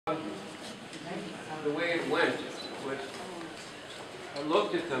The way it went was I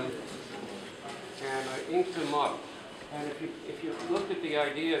looked at them and I inked them up. And if you looked at the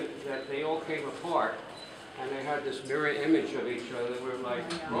idea that they all came apart and they had this mirror image of each other, they were like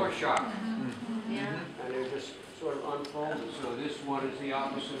Rorschach. And they just sort of unfolded. So this one is the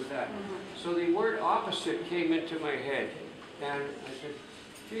opposite of that. So the word opposite came into my head. And I said,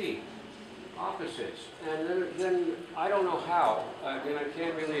 gee, opposites. And then I don't know how, and I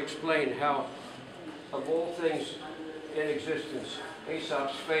can't really explain how, of all things in existence,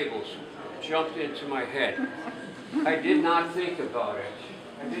 Aesop's Fables jumped into my head. I did not think about it.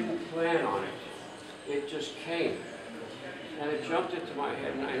 I didn't plan on it. It just came. And it jumped into my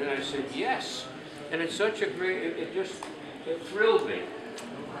head, and I said, yes. And it's such a great, it thrilled me.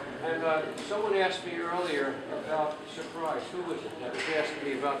 And someone asked me earlier about surprise. Who was it that was asking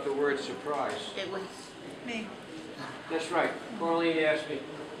me about the word surprise? It was me. That's right. Pauline asked me,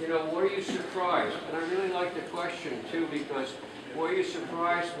 you know, were you surprised? And I really like the question, too, because were you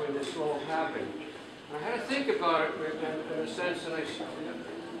surprised when this all happened? And I had to think about it in a sense, and I said,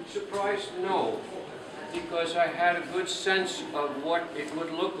 surprised, no. Because I had a good sense of what it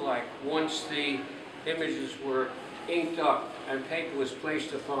would look like once the images were inked up and paper was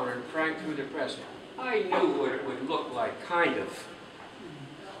placed upon it and cranked through the press. I knew what it would look like, kind of.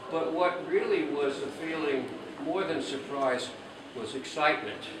 But what really was a feeling more than surprise was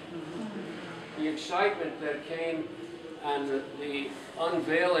excitement. The excitement that came and the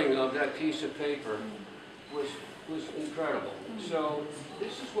unveiling of that piece of paper was incredible. So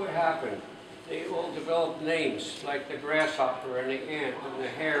this is what happened. They all developed names, like the grasshopper and the ant and the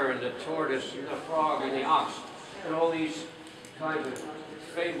hare and the tortoise and the frog and the ox, and all these kinds of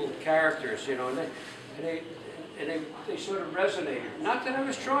fabled characters, you know, and they sort of resonated. Not that I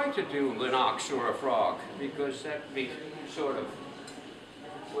was trying to do an ox or a frog, because that'd be sort of,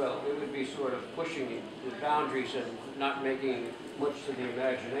 well, it would be sort of pushing the boundaries and not making much to the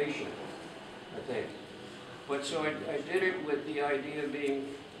imagination, I think. But so I did it with the idea of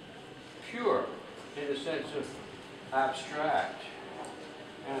being pure, in the sense of abstract,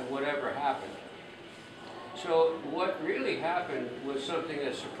 and whatever happened. So what really happened was something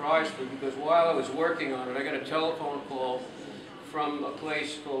that surprised me, because while I was working on it, I got a telephone call from a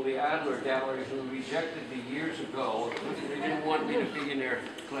place called the Adler Gallery, who rejected me years ago. They didn't want me to be in their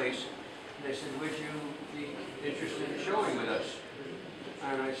place. And they said, would you be interested in showing with us?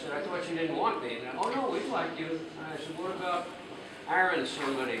 And I said, I thought you didn't want me. And, oh no, we'd like you. And I said, what about Aaron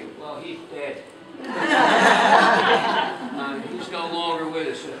somebody? Well, he's dead. He's no longer with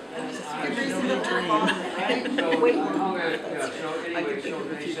us. So anyway, so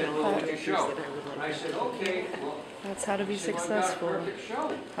they said, well, would you show? And I said, okay. Well, that's how to be successful. I've got a perfect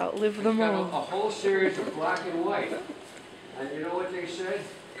show. Outlive them all. A whole series of black and white. And you know what they said?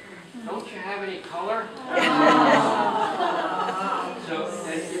 Don't you have any color? So,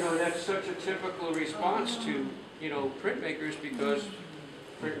 and you know, that's such a typical response to, you know, printmakers, because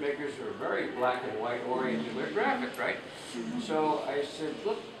printmakers are very black and white oriented. They're graphic, right? So I said,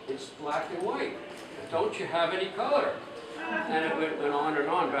 look, it's black and white. Don't you have any color? And it went on and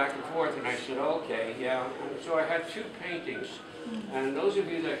on, back and forth, and I said, okay, yeah. And so I had two paintings. And those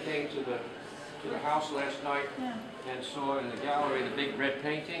of you that came to the house last night and saw in the gallery the big red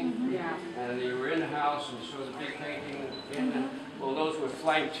painting, and you were in the house and saw the big painting in well, those were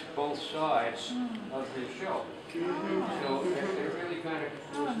flanked both sides of the show. So it really kind of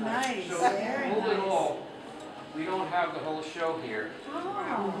was nice. So all in all, we don't have the whole show here.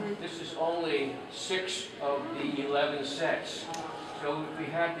 This is only 6 of the 11 sets. So if we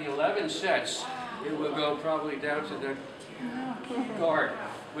had the 11 sets, it would go probably down to the guard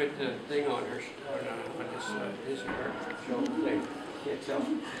with the thing on her, on his her show thing. Can't tell.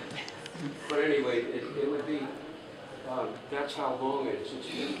 But anyway, it would be. That's how long it is. It's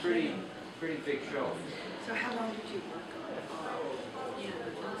a pretty big show. So how long did you work on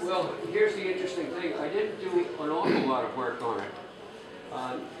it? Well, here's the interesting thing. I didn't do an awful lot of work on it.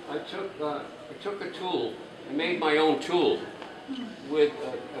 I took a tool. I made my own tool with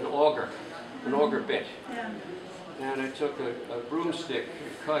an auger bit. And I took a broomstick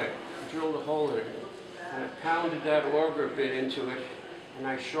and cut it, drilled a hole in it, and I pounded that auger bit into it, and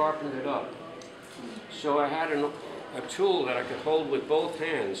I sharpened it up. So I had a tool that I could hold with both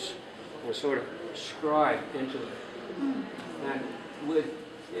hands and sort of scribe into it.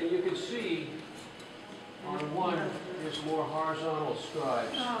 And you can see on one there's more horizontal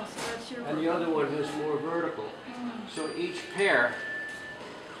scribes, and the other one has more vertical. So each pair,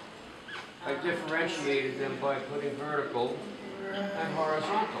 I differentiated them by putting vertical and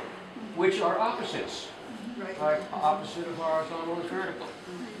horizontal, which are opposites. Opposite of horizontal is vertical.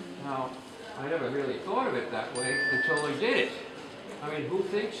 Now, I never really thought of it that way until I did it. I mean, who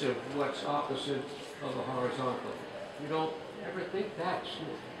thinks of what's opposite of a horizontal? You don't ever think that.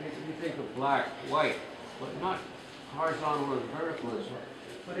 You think of black, white, but not horizontal and vertical.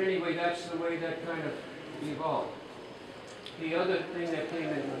 But anyway, that's the way that kind of evolved. The other thing that came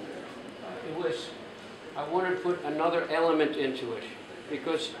in, it was, I wanted to put another element into it,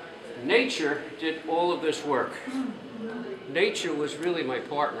 because nature did all of this work. Nature was really my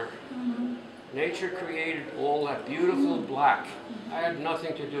partner. Nature created all that beautiful black. I had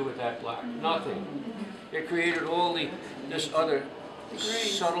nothing to do with that black, nothing. It created all this other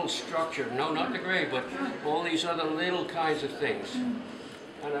subtle structure. No, not the gray, but all these other little kinds of things.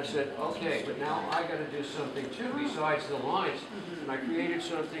 And I said, okay, but now I got to do something too besides the lines. And I created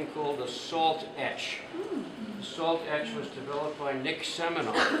something called a salt etch. The salt etch was developed by Nick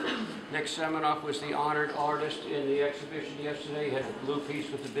Seminoff. Nick Seminoff was the honored artist in the exhibition yesterday. He had the blue piece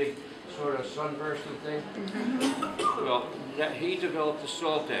with the big sort of sunbursting thing. Well, he developed the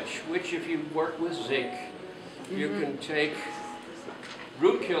salt etch, which if you work with zinc, you can take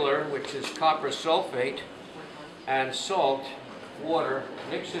root killer, which is copper sulfate, and salt, water,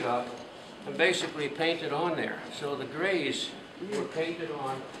 mix it up, and basically paint it on there. So the grays were painted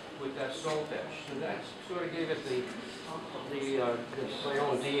on with that salt etch. So that sort of gave it my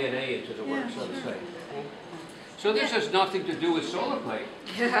own DNA into the work, so to say. So this has nothing to do with solar plate.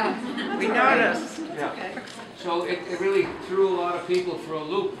 Yeah, we noticed. Yeah. So it really threw a lot of people for a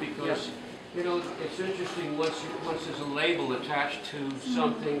loop, because you know, it's interesting, once there's a label attached to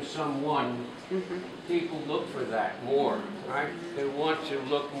something, someone, people look for that more, right? They want to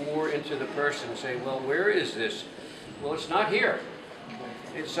look more into the person and say, well, where is this? Well, it's not here.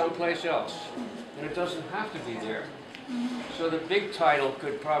 It's someplace else. And it doesn't have to be there. So the big title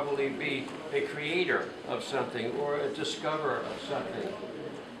could probably be a creator of something or a discoverer of something,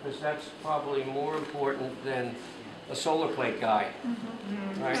 because that's probably more important than a solar plate guy,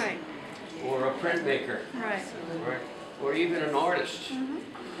 right? Or a printmaker, right? Or even an artist.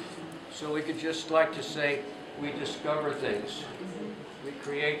 So we could just like to say, we discover things, we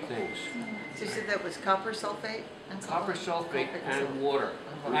create things. So you said that was copper sulfate? And salt? Copper sulfate and water,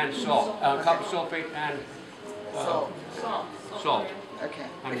 and salt. Copper sulfate and salt. Salt. Okay.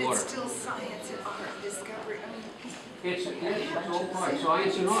 And But water. it's still science and art, discovery. I mean, It's all part,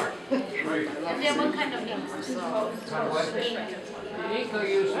 science and art. Right. Yeah, what kind of ink? Kind of what? The ink I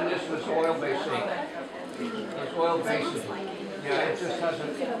used in this was oil-based ink. It's oil-based. Yeah, it just has a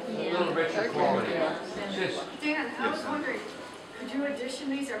little richer quality. It's just, Dan, I was wondering, could you edition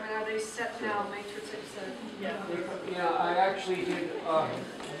these? I mean, are they set now, matrix set? yeah, I actually did. I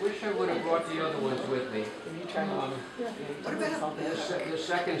wish I would have brought the other ones with me. The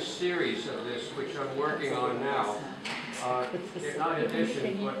second series of this, which I'm working on now, they're not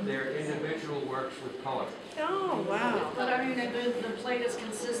editions, but they're individual works with color. Oh, wow. But I mean, the plate is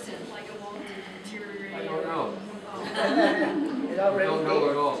consistent, like it won't deteriorate. I don't know. It I already don't know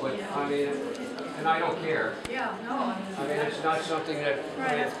at all, but I mean, and I don't care. Yeah, no. I mean, it's not something that.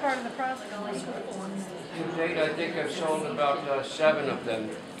 Right, it's part of the process. To date, I think I've sold about 7 of them.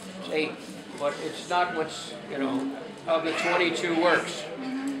 It's 8, but it's not what's, you know, of the 22 works.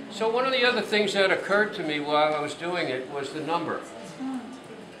 So one of the other things that occurred to me while I was doing it was the number.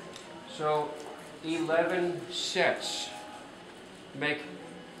 So 11 sets make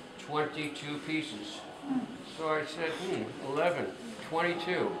 22 pieces. So I said, 11,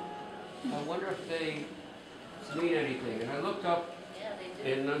 22. I wonder if they mean anything. And I looked up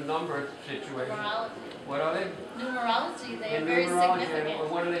in the number situation. Numerology. What are they? Numerology, they are In very numerology, significant.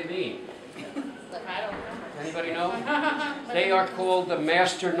 and what do they mean? Look, I don't remember. Anybody know? They are called the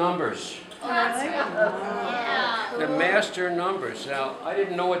master numbers. Oh, that's right. Yeah. The master numbers. Now, I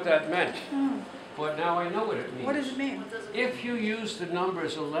didn't know what that meant, but now I know what it means. What does it mean? If you use the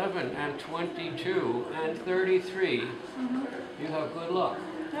numbers 11 and 22 and 33, you have good luck.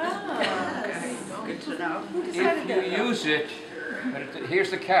 Oh, Okay. Good to know. If you use it, but here's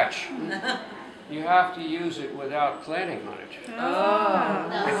the catch. You have to use it without planning on it. oh.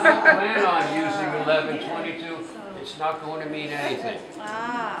 If you plan on using 11, 22, it's not going to mean anything.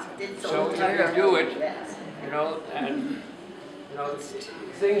 Ah. So if you do it, you know, and you know,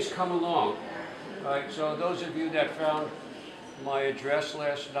 things come along. Right? So those of you that found my address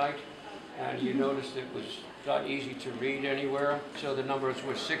last night, and you noticed it was not easy to read anywhere, so the numbers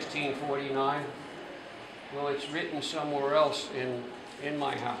were 1649. Well, it's written somewhere else in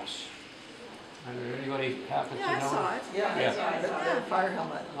my house. And did anybody happen to know? Yeah, I saw it. Yeah, the fire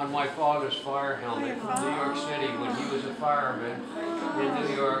helmet. On my father's fire helmet from New York City when he was a fireman in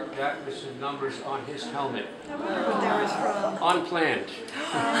New York. That was the numbers on his helmet. I wonder what that was from. Unplanned.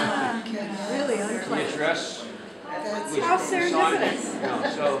 dress That's was How signed, serendipitous. you know,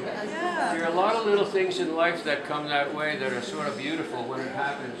 so Yeah. there are a lot of little things in life that come that way that are sort of beautiful when it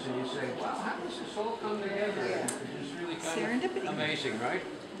happens, and you say, wow, how does this all come together? It's just really kind Serendipity. of amazing, right?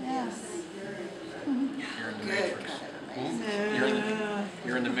 Yes. You're in the good, matrix. kind of amazing.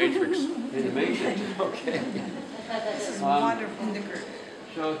 You're in the matrix. In the matrix, okay. This is wonderful.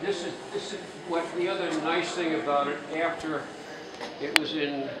 So this is what the other nice thing about it, after it was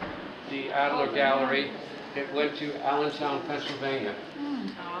in the Adler Gallery, it went to Allentown, Pennsylvania.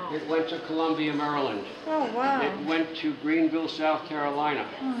 It went to Columbia, Maryland. Oh, wow. It went to Greenville, South Carolina.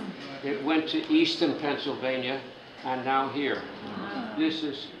 It went to Easton, Pennsylvania, and now here. This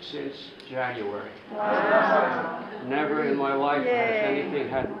is since January. Never in my life has anything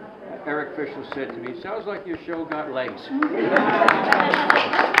had. Eric Fisher said to me, sounds like your show got legs.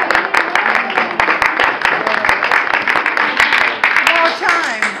 About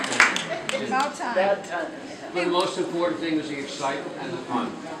time. About time. Bad time. But the most important thing was the excitement and the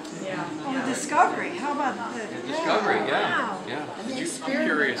fun. Oh, the discovery. How about the The discovery, yeah, Wow. yeah. I'm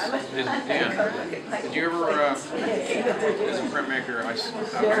curious, Dan, did you ever, as a printmaker, I'm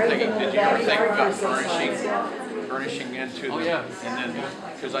thinking, did you ever think about burnishing into them? Oh, yeah. And then,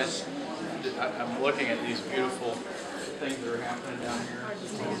 because I'm looking at these beautiful things that are happening down here.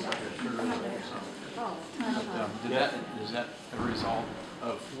 Is that a result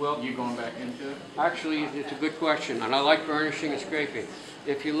of you going back into it? Actually, it's a good question, and I like burnishing and scraping.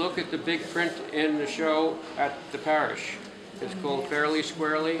 If you look at the big print in the show at the Parrish, it's called Fairly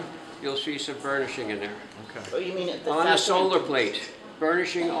Squarely, you'll see some burnishing in there. Oh, you mean at the On the solar Southampton? plate,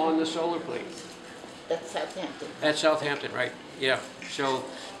 burnishing on the solar plate. That's Southampton. At Southampton, right, yeah. So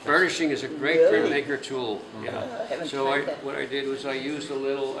burnishing is a great Really? printmaker tool, yeah. I haven't So tried that. what I did was I used a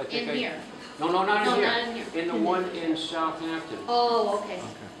little, I think In here? No, not No, in here. not in here. In the one in Southampton. Oh, okay.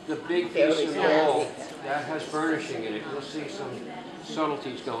 The big piece Fairly in the Squarely. wall, that has burnishing in it. You'll see some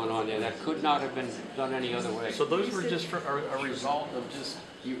subtleties going on there that could not have been done any other way. So those were just a result of just,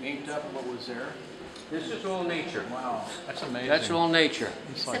 you inked up what was there? This is all nature. Wow, that's amazing. That's all nature.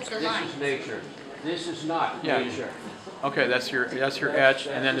 It's like- Except the This line. is nature. This is not Yeah. nature. Okay, that's your etch,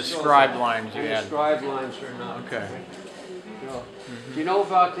 and then the scribed lines you And the add. scribed lines are not. Okay. So, do you know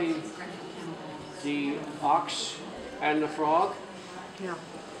about the ox and the frog? Yeah.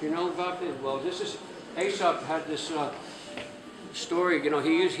 You know about it? Well, this is, Aesop had this story, you know,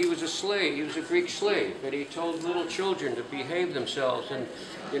 he was a slave, he was a Greek slave, and he told little children to behave themselves, and,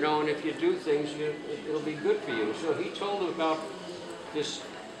 you know, and if you do things, it'll be good for you. So he told them about this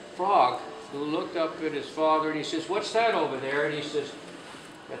frog who looked up at his father, and he says, what's that over there? And he says,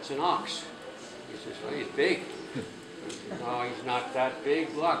 that's an ox. He says, well, he's big. He says, no, he's not that big.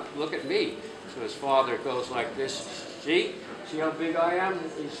 Look at me. So his father goes like this, see how big I am?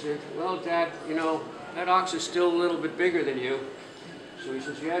 He said, well, Dad, you know, that ox is still a little bit bigger than you. So he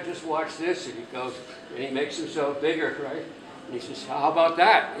says, yeah, just watch this. And he goes, and he makes himself bigger, right? And he says, how about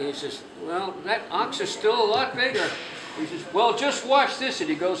that? And he says, well, that ox is still a lot bigger. He says, well, just watch this. And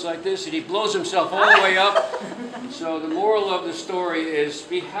he goes like this, and he blows himself all the way up. So the moral of the story is,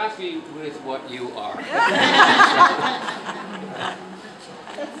 be happy with what you are.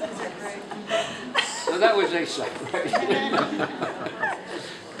 So that was Aesop, right?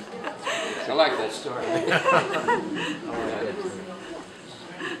 I like that story.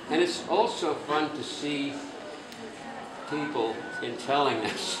 And it's also fun to see people in telling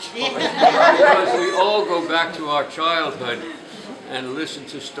this story. Because we all go back to our childhood and listen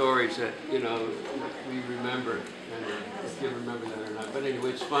to stories that, you know, we remember. And if you remember that or not. But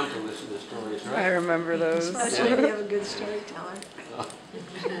anyway, it's fun to listen to stories, I right? remember those. Especially if you have a good storyteller.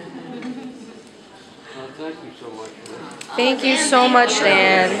 Well, thank you so much for that. Thank you so much,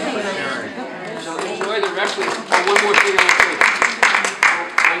 Dan. So enjoy the rest of it. Oh, one more thing I want to say.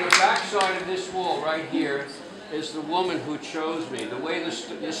 On the back side of this wall right here is the woman who chose me. The way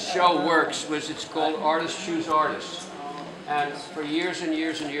this show works was it's called Artists Choose Artists. And for years and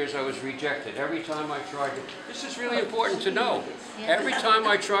years and years I was rejected. Every time I tried to, this is really important to know. Every time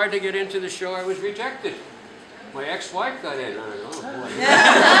I tried to get into the show I was rejected. My ex-wife got in. I don't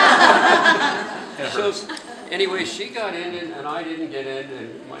know. So anyway, she got in and I didn't get in.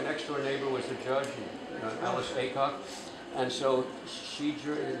 And my next door neighbor was the judge, Alice Aycock. And so she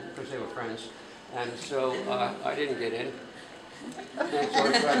drew in, because they were friends. And so I didn't get in. And so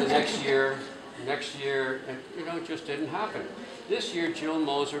I tried the next year, and you know, it just didn't happen. This year, Jill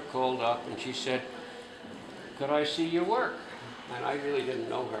Moser called up and she said, could I see your work? And I really didn't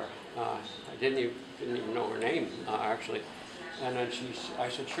know her. I didn't even know her name, actually. And then I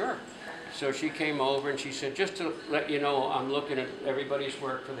said, sure. So she came over and she said, just to let you know, I'm looking at everybody's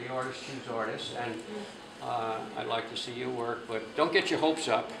work for the Artist Choose Artists, and I'd like to see your work, but don't get your hopes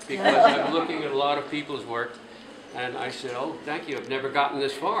up, because I'm looking at a lot of people's work. And I said, oh, thank you, I've never gotten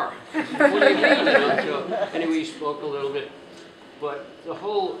this far. She said, what do you mean? So anyway, he spoke a little bit. But the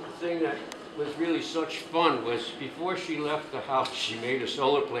whole thing that was really such fun was before she left the house, she made a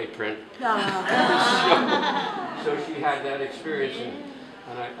solar plate print. So she had that experience, and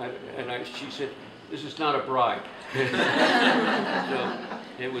she said, this is not a bribe. So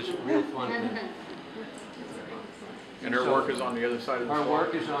it was real fun. And her work is on the other side of the wall? Our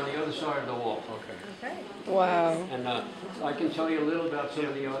work is on the other side of the wall. Okay. Wow. And I can tell you a little about some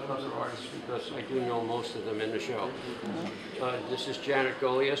of the other artists because I do know most of them in the show. This is Janet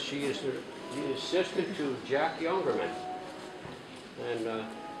Golias. She is the assistant to Jack Youngerman. And then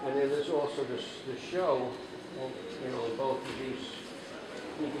there's also the show, you know, in both of these.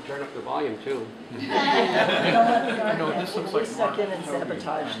 You can turn up the volume too. You know, this looks like Mark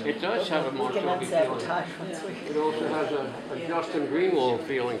Tobey. It does have a Mark Tobey feeling. It also has a Justin Greenwald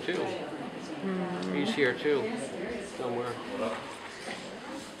feeling too. He's here too, somewhere.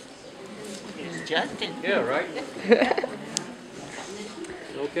 Justin. Yeah, right?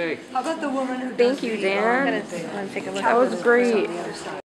 Okay. How about the woman who Thank does you, the, Dan. I'm gonna take a look That at was what's great. on the other side.